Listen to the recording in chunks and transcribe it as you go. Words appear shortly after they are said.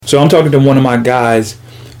So I'm talking to one of my guys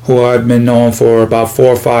who I've been known for about 4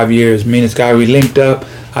 or 5 years. Me and this guy, we linked up.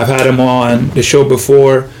 I've had him on the show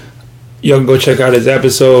before. You can go check out his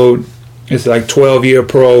episode. It's like 12-year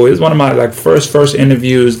pro. It's one of my like first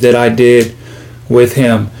interviews that I did with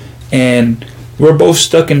him. And we're both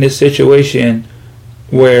stuck in this situation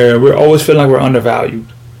where we're always feeling like we're undervalued.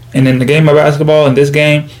 And in the game of basketball, in this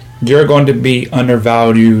game, you're going to be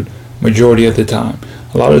undervalued majority of the time.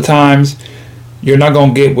 A lot of times, you're not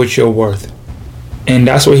going to get what you're worth. And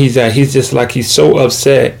that's where he's at. He's just like, he's so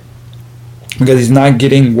upset because he's not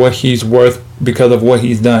getting what he's worth because of what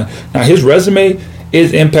he's done. Now, his resume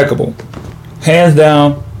is impeccable. Hands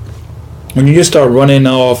down, when you just start running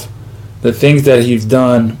off the things that he's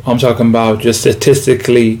done, I'm talking about just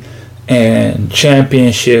statistically and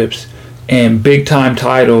championships and big time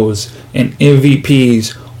titles and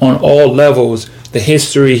MVPs on all levels, the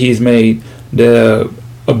history he's made, the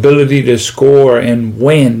ability to score and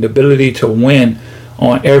win, the ability to win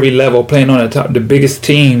on every level, playing on the biggest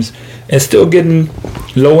teams, and still getting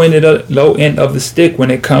low end of the stick when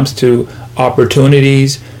it comes to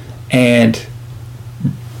opportunities and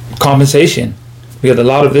compensation. Because a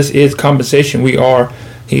lot of this is compensation. We are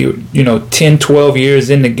 10, 12 years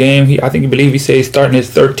in the game. He said he's starting his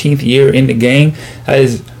 13th year in the game. That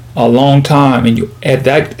is a long time. And you at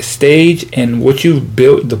that stage and what you've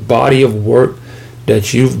built, the body of work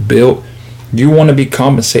that you've built, you want to be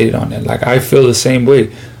compensated on that. Like, I feel the same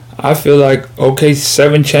way. I feel like, okay,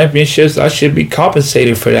 7 championships, I should be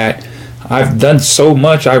compensated for that. I've done so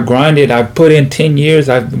much. I've grinded. I've put in 10 years.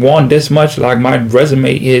 I've won this much. Like, my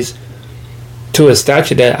resume is to a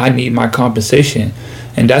stature that I need my compensation.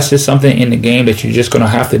 And that's just something in the game that you're just going to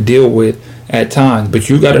have to deal with at times. But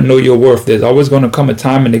you got to know your worth. There's always going to come a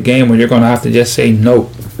time in the game when you're going to have to just say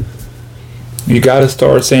no. You got to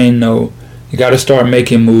start saying no. You got to start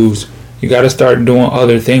making moves. You got to start doing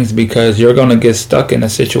other things, because you're going to get stuck in a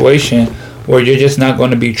situation where you're just not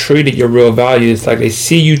going to be treated your real value. It's like they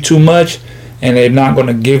see you too much and they're not going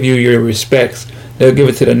to give you your respects. They'll give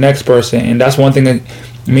it to the next person. And that's one thing that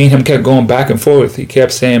me and him kept going back and forth. He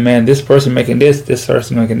kept saying, man, this person making this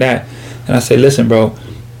person making that. And I say, listen, bro,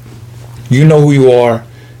 you know who you are.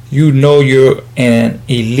 You know you're an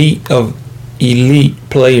elite of elite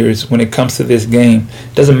players when it comes to this game.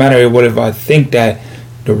 It doesn't matter what if I think that.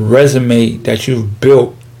 The resume that you've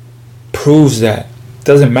built proves that. It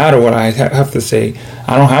doesn't matter what I have to say.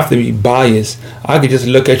 I don't have to be biased. I could just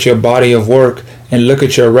look at your body of work and look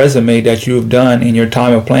at your resume that you've done in your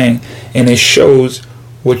time of playing, and it shows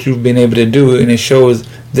what you've been able to do, and it shows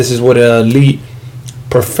this is what an elite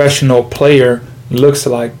professional player looks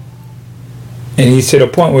like. And he's to the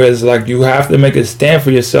point where it's like you have to make a stand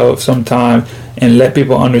for yourself sometimes and let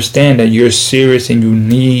people understand that you're serious and you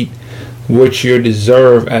need what you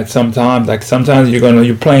deserve at some times. Like, sometimes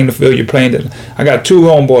you're playing the field, I got 2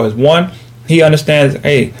 homeboys. One, he understands,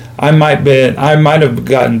 hey, I might have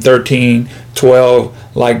gotten 13,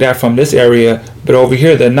 12 like that from this area, but over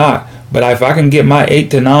here they're not. But if I can get my 8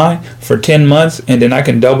 to 9 for 10 months, and then I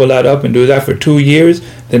can double that up and do that for 2 years,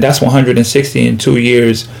 then that's 160 in 2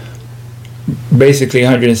 years, basically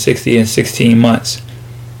 160 in 16 months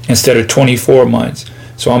instead of 24 months.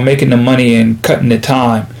 So I'm making the money and cutting the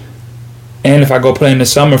time. And if I go play in the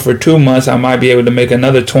summer for 2 months, I might be able to make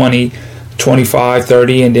another 20, 25,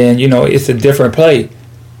 30, and then, it's a different play.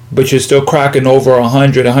 But you're still cracking over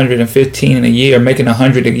 100, 115 in a year, making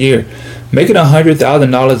 100 a year. Making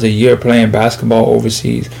 $100,000 a year playing basketball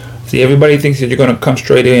overseas. See, everybody thinks that you're going to come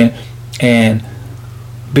straight in and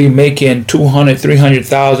be making 200,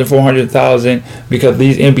 300,000, 400,000 because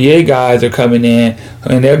these NBA guys are coming in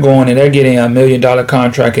and they're going and they're getting $1 million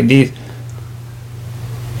contract, and these.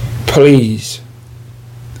 Please,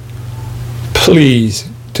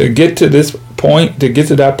 to get to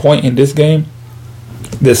that point in this game,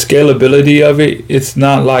 the scalability of it, it's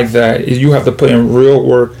not like that. You have to put in real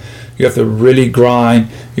work. You have to really grind.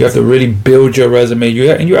 You have to really build your resume. You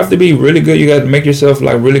have to be really good. You got to make yourself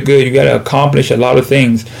like really good. You got to accomplish a lot of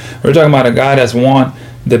things. We're talking about a guy that's won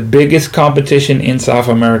the biggest competition in South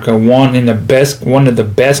America, one of the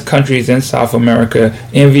best countries in South America,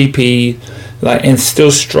 MVP, and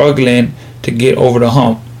still struggling to get over the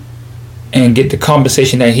hump and get the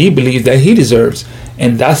compensation that he believes that he deserves.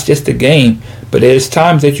 And that's just the game. But there's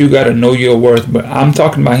times that you got to know your worth. But I'm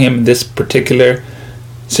talking about him in this particular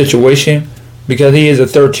situation because he is a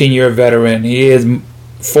 13-year veteran. He is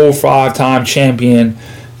 4-5-time champion,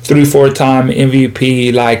 3-4-time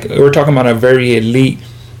MVP. Like, we're talking about a very elite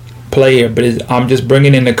player. But I'm just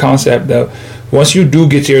bringing in the concept of once you do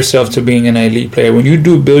get yourself to being an elite player, when you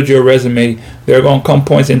do build your resume, there are going to come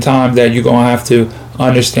points in time that you're going to have to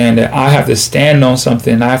understand that I have to stand on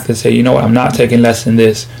something. I have to say, you know what, I'm not taking less than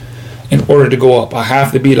this in order to go up. I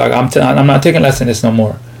have to be like, I'm not taking less than this no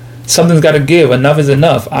more. Something's got to give. Enough is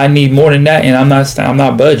enough. I need more than that, and I'm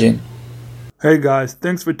not budging. Hey guys,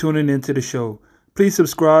 thanks for tuning into the show. Please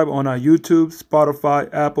subscribe on our YouTube, Spotify,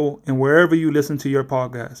 Apple, and wherever you listen to your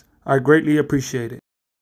podcast. I greatly appreciate it.